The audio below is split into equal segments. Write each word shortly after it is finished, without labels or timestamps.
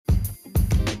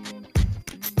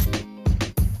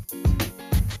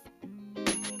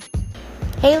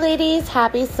Hey ladies,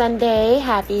 happy Sunday,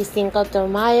 happy Cinco de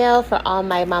Mayo for all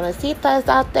my mamacitas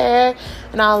out there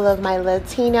and all of my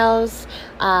Latinos.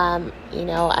 I'm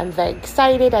very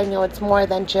excited. I know it's more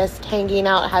than just hanging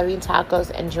out, having tacos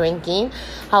and drinking.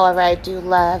 However, I do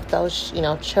love those,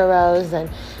 churros, and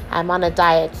I'm on a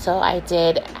diet, so I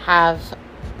did have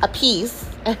a piece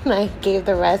and I gave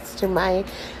the rest to my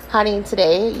honey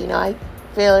today. I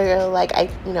feel like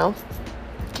I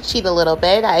cheat a little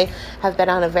bit. I have been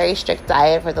on a very strict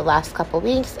diet for the last couple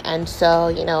weeks, and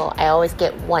so I always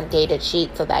get one day to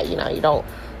cheat so that you don't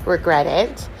regret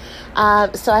it.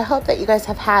 So I hope that you guys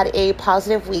have had a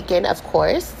positive weekend, of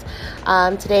course.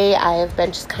 Today I have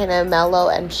been just kind of mellow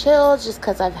and chill just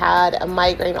because I've had a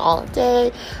migraine all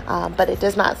day, but it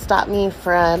does not stop me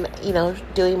from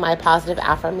doing my positive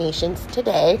affirmations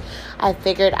today. I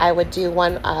figured I would do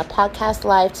one podcast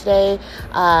live today,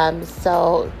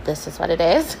 so this is what it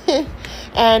is.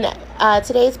 And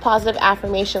today's positive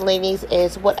affirmation, ladies,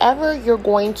 is whatever you're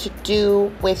going to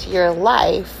do with your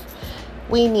life,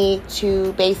 we need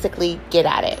to basically get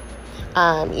at it.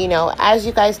 As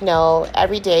you guys know,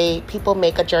 every day people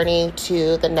make a journey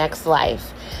to the next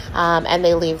life, and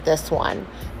they leave this one.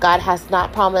 God has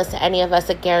not promised any of us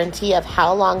a guarantee of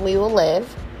how long we will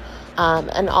live.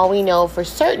 And all we know for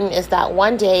certain is that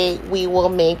one day we will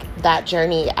make that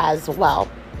journey as well.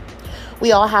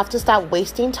 We all have to stop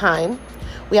wasting time.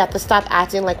 We have to stop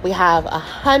acting like we have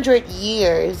 100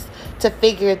 years to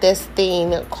figure this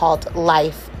thing called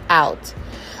life out.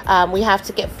 We have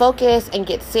to get focused and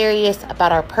get serious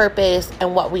about our purpose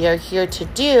and what we are here to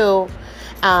do.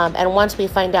 And once we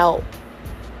find out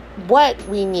what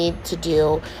we need to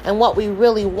do and what we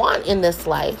really want in this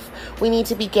life, we need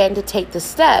to begin to take the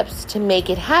steps to make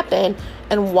it happen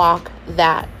and walk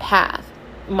that path,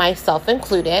 myself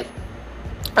included.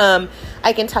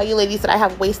 I can tell you, ladies, that I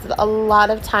have wasted a lot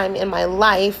of time in my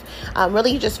life,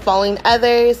 really just following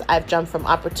others. I've jumped from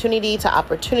opportunity to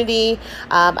opportunity.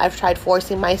 I've tried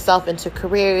forcing myself into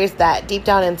careers that deep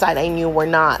down inside I knew were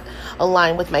not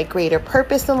aligned with my greater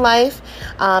purpose in life.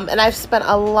 And I've spent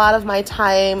a lot of my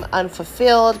time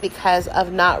unfulfilled because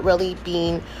of not really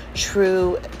being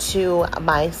true to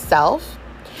myself.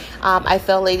 I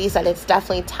feel, ladies, that it's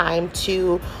definitely time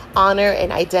to honor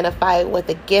and identify with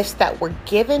the gifts that were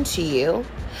given to you,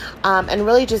 and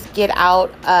really just get out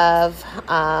of,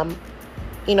 on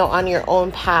your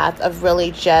own path of really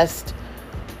just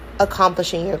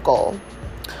accomplishing your goal.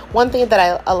 One thing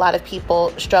that a lot of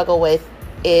people struggle with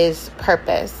is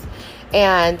purpose.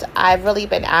 And I've really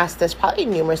been asked this probably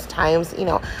numerous times,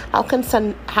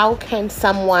 how can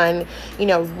someone,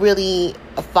 really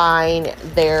find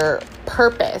their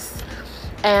purpose?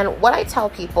 And what I tell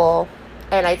people,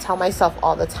 and I tell myself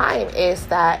all the time, is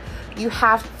that you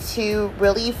have to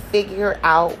really figure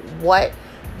out what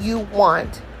you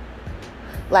want.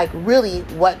 Like, really,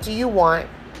 what do you want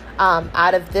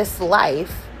out of this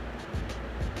life?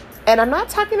 And I'm not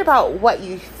talking about what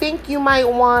you think you might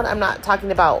want. I'm not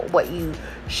talking about what you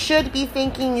should be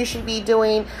thinking you should be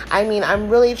doing. I mean, I'm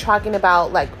really talking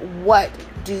about, like, what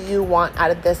do you want out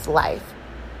of this life?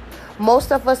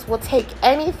 Most of us will take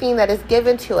anything that is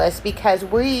given to us because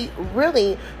we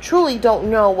really, truly don't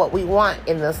know what we want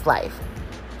in this life.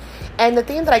 And the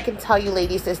thing that I can tell you,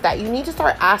 ladies, is that you need to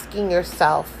start asking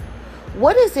yourself,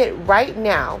 what is it right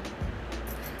now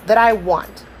that I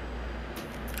want?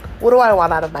 What do I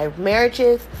want out of my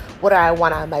marriages? What do I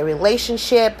want out of my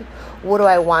relationship? What do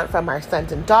I want from our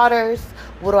sons and daughters?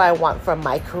 What do I want from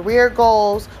my career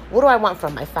goals? What do I want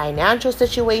from my financial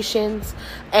situations?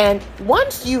 And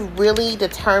once you really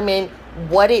determine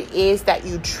what it is that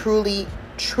you truly,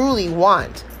 truly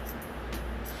want,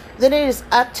 then it is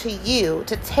up to you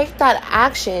to take that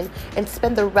action and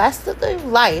spend the rest of the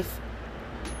life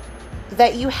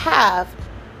that you have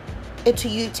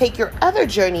until you take your other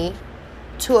journey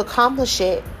to accomplish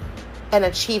it and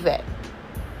achieve it.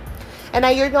 And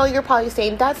I you're probably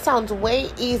saying, that sounds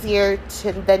way easier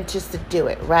than just to do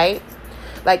it, right?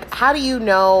 Like, how do you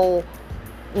know,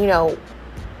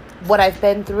 what I've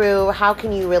been through? How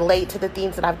can you relate to the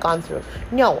things that I've gone through?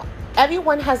 No,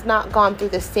 everyone has not gone through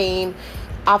the same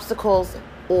obstacles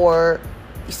or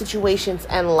situations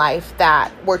in life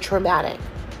that were traumatic.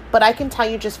 But I can tell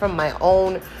you just from my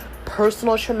own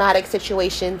personal traumatic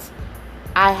situations,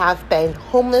 I have been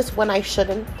homeless when I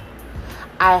shouldn't.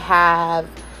 I have,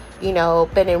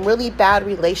 been in really bad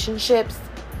relationships.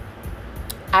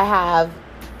 I have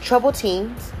troubled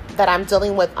teens that I'm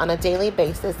dealing with on a daily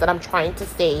basis that I'm trying to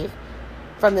save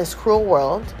from this cruel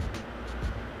world.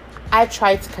 I've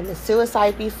tried to commit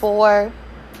suicide before.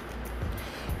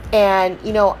 And,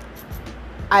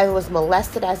 I was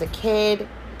molested as a kid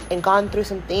and gone through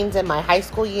some things in my high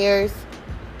school years.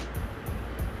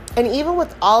 And even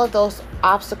with all of those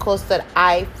obstacles that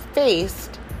I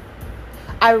faced,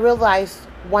 I realized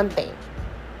one thing.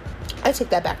 I take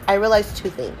that back. I realized two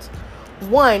things.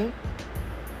 One,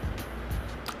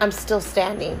 I'm still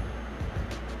standing.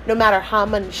 No matter how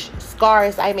much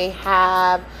scars I may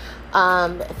have,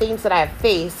 things that I have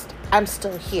faced, I'm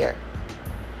still here.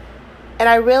 And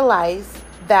I realized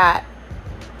that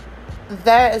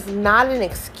there is not an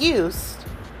excuse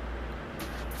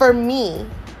for me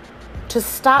to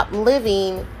stop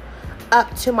living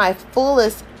up to my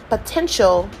fullest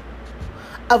potential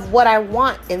of what I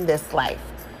want in this life.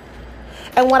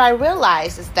 And what I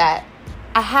realized is that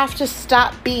I have to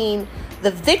stop being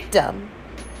the victim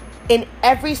in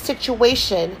every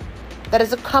situation that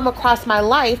has come across my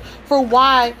life for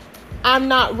why I'm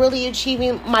not really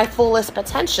achieving my fullest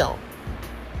potential.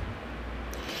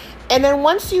 And then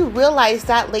once you realize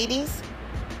that, ladies,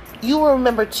 you will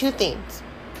remember two things.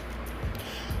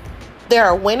 There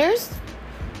are winners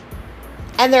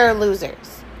and there are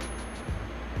losers.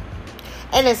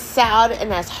 And as sad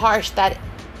and as harsh that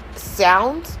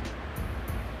sounds,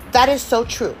 that is so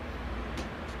true.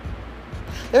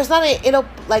 There's not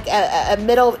a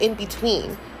middle in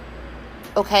between.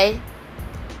 Okay?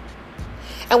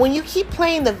 And when you keep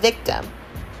playing the victim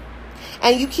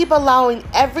and you keep allowing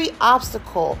every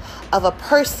obstacle of a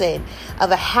person,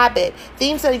 of a habit,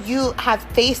 things that you have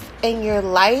faced in your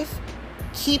life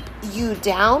keep you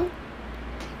down,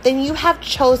 then you have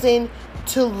chosen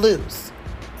to lose.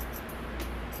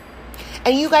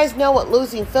 And you guys know what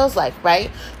losing feels like, right?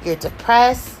 You're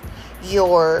depressed,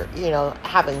 you're,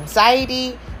 have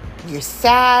anxiety, you're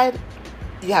sad,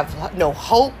 you have no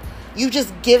hope, you've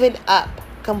just given up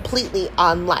completely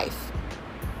on life.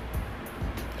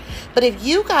 But if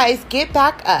you guys get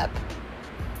back up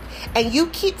and you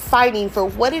keep fighting for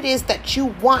what it is that you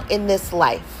want in this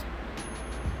life,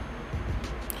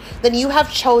 then you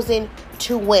have chosen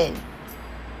to win.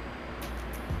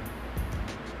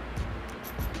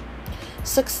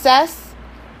 Success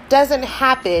doesn't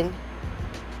happen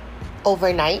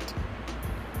overnight.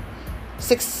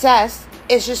 Success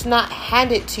is just not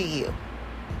handed to you.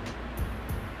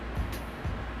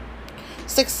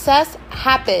 Success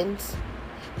happens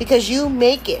because you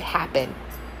make it happen.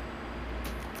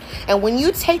 And when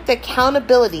you take the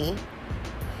accountability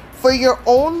for your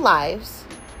own lives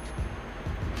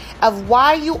of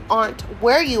why you aren't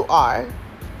where you are,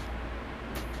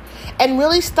 and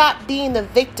really stop being the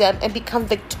victim and become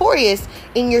victorious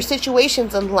in your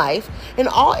situations in life, in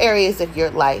all areas of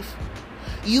your life,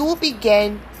 you will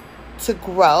begin to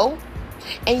grow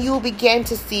and you will begin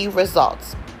to see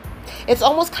results. It's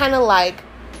almost kind of like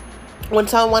when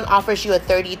someone offers you a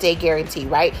 30-day guarantee,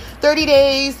 right? 30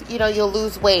 days, you'll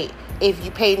lose weight if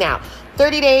you pay now.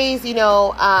 30 days,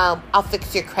 I'll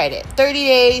fix your credit. 30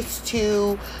 days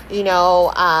to,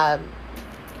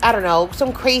 I don't know,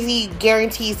 some crazy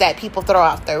guarantees that people throw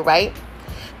out there, right?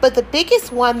 But the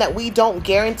biggest one that we don't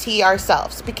guarantee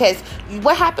ourselves, because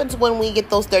what happens when we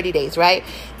get those 30 days, right?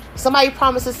 Somebody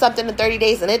promises something in 30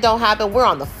 days and it don't happen. We're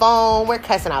on the phone. We're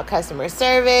cussing out customer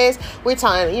service. We're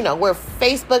telling, we're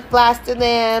Facebook blasting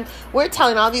them. We're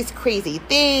telling all these crazy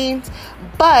things.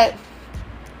 But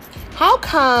how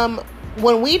come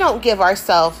when we don't give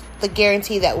ourselves the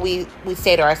guarantee that we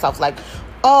say to ourselves, like,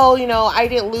 oh, I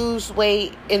didn't lose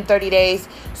weight in 30 days,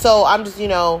 so I'm just,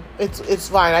 it's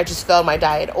fine. I just failed my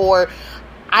diet. Or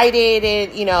I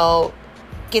didn't,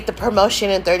 get the promotion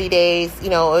in 30 days,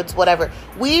 it's whatever.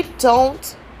 We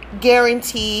don't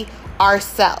guarantee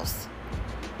ourselves.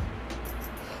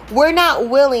 We're not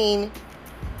willing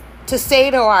to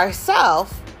say to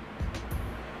ourselves,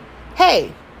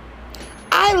 hey,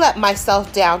 I let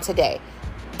myself down today.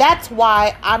 That's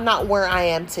why I'm not where I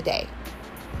am today.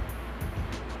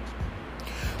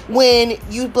 When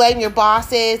you blame your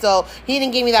bosses, oh, he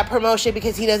didn't give me that promotion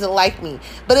because he doesn't like me.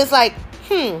 But it's like,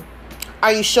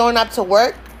 are you showing up to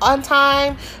work on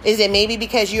time? Is it maybe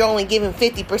because you're only giving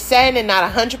 50% and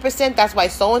not 100%? That's why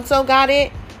so-and-so got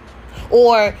it.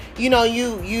 Or,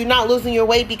 you're not losing your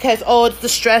weight because, it's the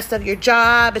stress of your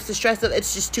job. It's the stress of,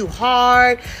 it's just too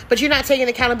hard. But you're not taking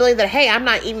accountability that, hey, I'm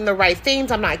not eating the right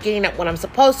things. I'm not getting up when I'm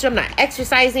supposed to. I'm not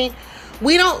exercising.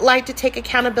 We don't like to take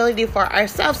accountability for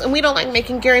ourselves, and we don't like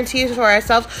making guarantees for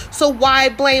ourselves. So why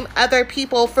blame other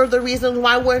people for the reasons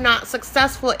why we're not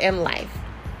successful in life?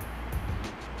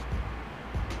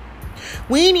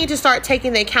 We need to start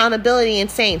taking the accountability and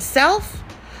saying, self,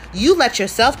 you let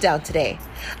yourself down today.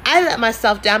 I let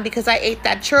myself down because I ate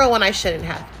that churro when I shouldn't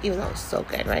have, even though it was so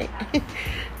good, right?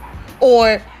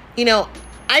 Or,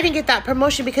 I didn't get that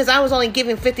promotion because I was only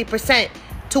giving 50%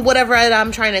 to whatever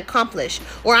I'm trying to accomplish.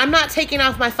 Or I'm not taking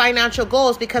off my financial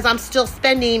goals because I'm still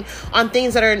spending on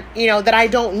things that are, that I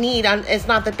don't need. It's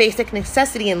not the basic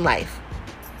necessity in life.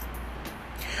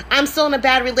 I'm still in a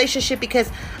bad relationship because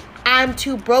I'm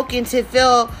too broken to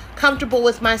feel comfortable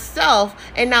with myself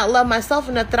and not love myself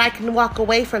enough that I can walk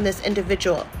away from this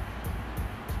individual.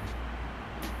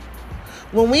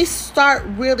 When we start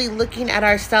really looking at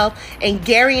ourselves and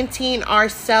guaranteeing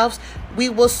ourselves, we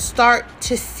will start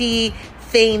to see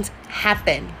things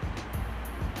happen.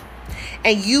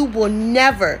 And you will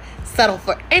never settle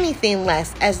for anything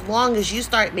less as long as you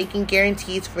start making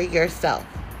guarantees for yourself.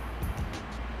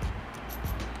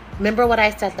 Remember what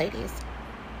I said, ladies.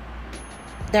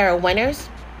 There are winners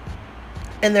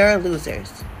and there are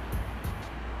losers.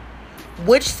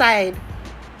 Which side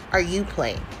are you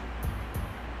playing?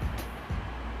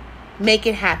 Make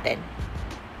it happen.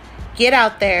 Get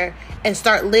out there and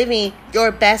start living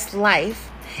your best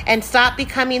life, and stop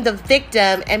becoming the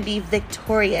victim and be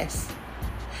victorious.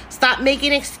 Stop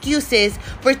making excuses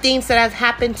for things that have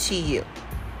happened to you.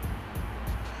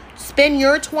 Spend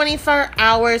your 24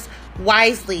 hours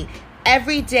wisely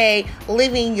every day,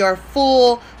 living your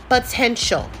full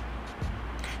potential.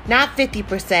 Not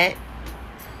 50%,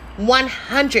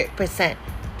 100%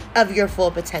 of your full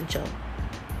potential.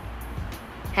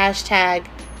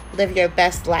 # live your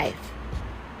best life.